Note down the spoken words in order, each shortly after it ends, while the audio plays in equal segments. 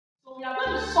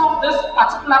this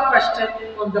particular question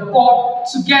on the board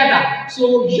together.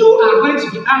 So you are going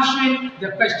to be answering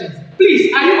the questions.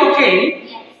 Please, are you okay?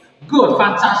 Yes. Good,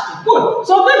 fantastic, good.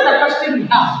 So this is the question we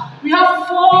have. We have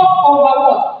 4 over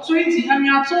what? 20, and we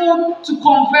are told to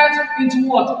convert into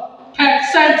what?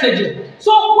 Percentages.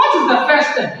 So what is the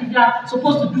first step if you are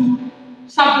supposed to do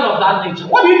something of that nature?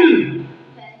 What do you do?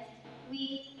 First, we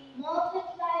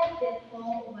multiply the 4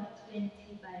 over 20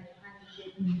 by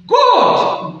 100.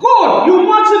 Good, good. You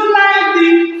multiply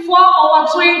the 4 over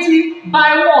 20 by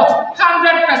what?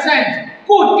 100%.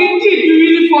 Good, indeed, you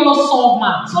really follow solve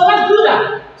math. So let's do that.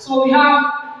 So we have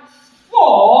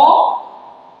 4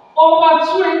 over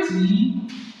 20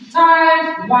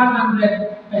 times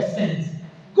 100%.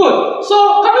 Good.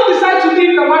 So can we decide to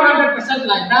leave the 100%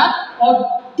 like that or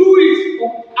do it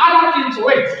or add things to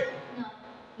it? No.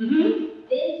 Mm-hmm.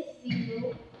 This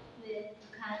 0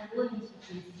 can go into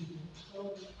this 0. So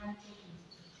we can't take it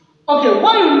to 0. Okay,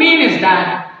 what you mean is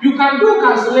that you can do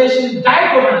cancellation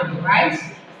diagonally, right?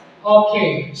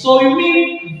 Okay, so you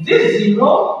mean this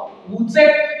 0 will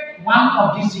take one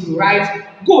of these 0, right?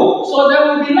 Good. So then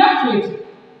we'll be left with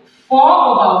 4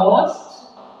 over what?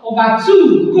 Over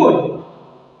 2. Good.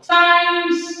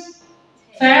 Times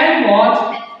 10 what?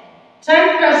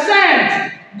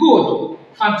 10%. Good.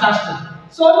 Fantastic.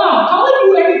 So now, can we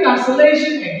do any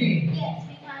cancellation again? Yes,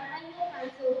 we can either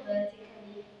cancel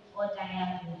vertically or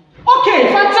diagonally. Okay,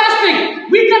 fantastic.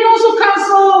 We can also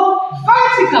cancel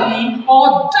vertically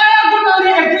or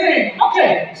diagonally again.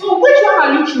 Okay, so which one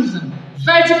are you choosing?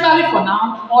 Vertically for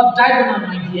now or diagonal,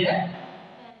 my dear?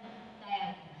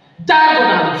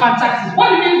 Diagonally, fantastic.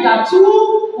 What it means that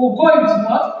 2 will go into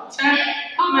what? 10.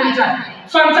 How many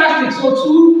times? Fantastic. So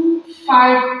 2,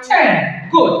 5, 10.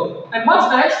 Good. And what's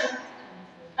next?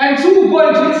 And 2 will go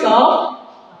into itself.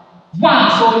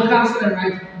 1. So we cancel it,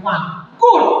 right? 1.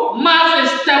 Good. Math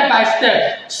is step by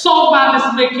step. Solve math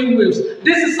is making waves.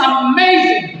 This is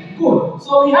amazing. Good.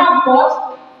 So we have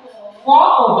what?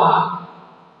 4 over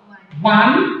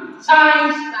 1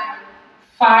 times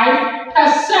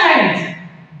 5%.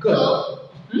 Good. So,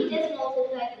 just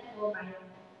multiply the 4 by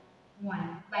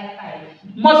 1 by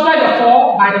 5. Multiply the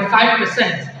 4 by the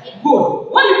 5%. Good.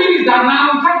 What you mean is that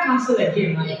now we can't cancel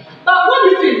again, right? But what do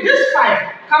you think? This 5,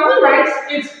 can we write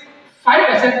it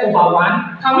 5% over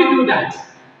 1? Can we do that? Yes.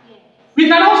 We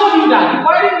can also do that.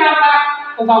 Dividing number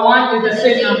over 1 is the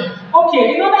same number.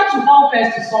 Okay, in order to help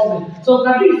us to solve it, so we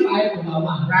can do 5 over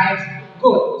 1, right?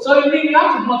 Good. So you mean you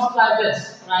have to multiply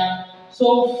this, right?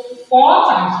 So 4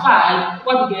 times 5,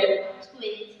 what do we get?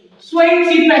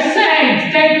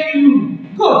 20%. Thank you.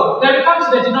 Good. Then we come to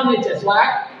the denominators,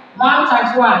 right? 1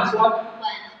 times 1 is what?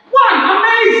 1.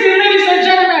 Amazing, ladies and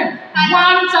gentlemen.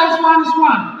 1 times 1 is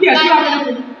 1. Yes, you have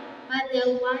anything. But the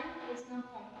 1 is not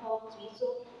compulsory. So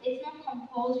it's not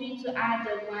compulsory to add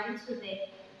the 1 to the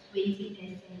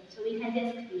 20%. So we can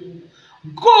just clean.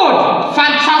 Good.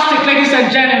 Fantastic, ladies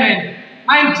and gentlemen.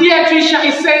 My dear Trisha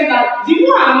is saying that the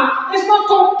 1 is not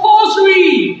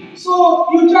compulsory. So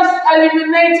you just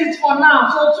eliminate it for now.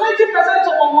 So 20%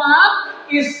 over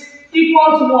 1 is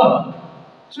equal to what?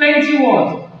 20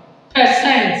 what?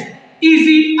 Percent.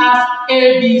 Easy as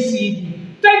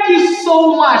ABCD. Thank you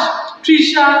so much,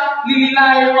 Trisha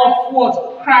Lililai of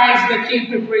what? Christ the King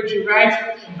Preparatory, right?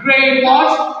 Grade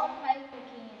what?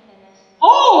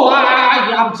 Oh,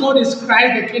 I'm told it's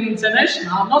Christ the King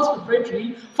International, not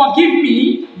preparatory. Forgive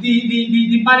me,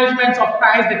 the management of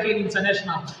Christ the King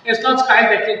International. It's not Christ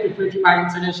the King Preparatory by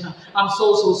International. I'm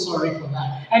so sorry for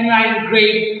that. And you are in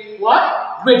grade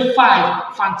what? Grade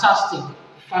 5. Fantastic.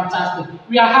 Fantastic.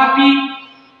 We are happy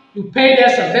you paid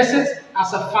us a visit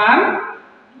as a fan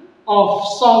of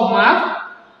Solve Math.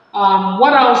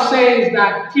 What I'll say is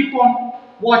that keep on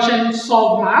watching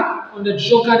Solve Math on the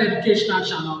Geocan Educational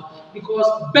Channel. Because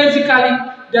basically,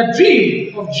 the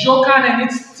dream of Geocan and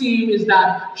its team is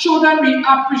that children will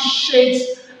appreciate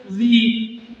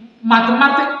the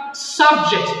mathematics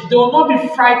subject. They will not be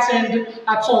frightened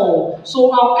at all.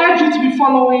 So I'll urge you to be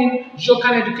following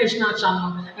Geocan Educational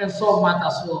Channel and Solve Math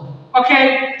as well.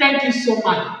 Okay, thank you so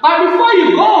much. But before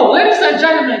you go, ladies and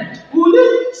gentlemen, we'll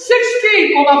leave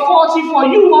 16 over 40 for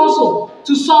you also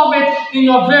to solve it in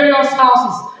your various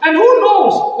houses. And who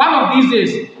knows, one of these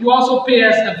days, you also pay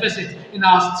us a visit in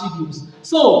our studios.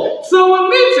 So we'll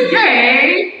meet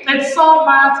again. It's Solve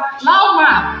Math, Love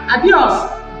Math. Adios.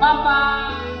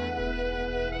 Bye-bye.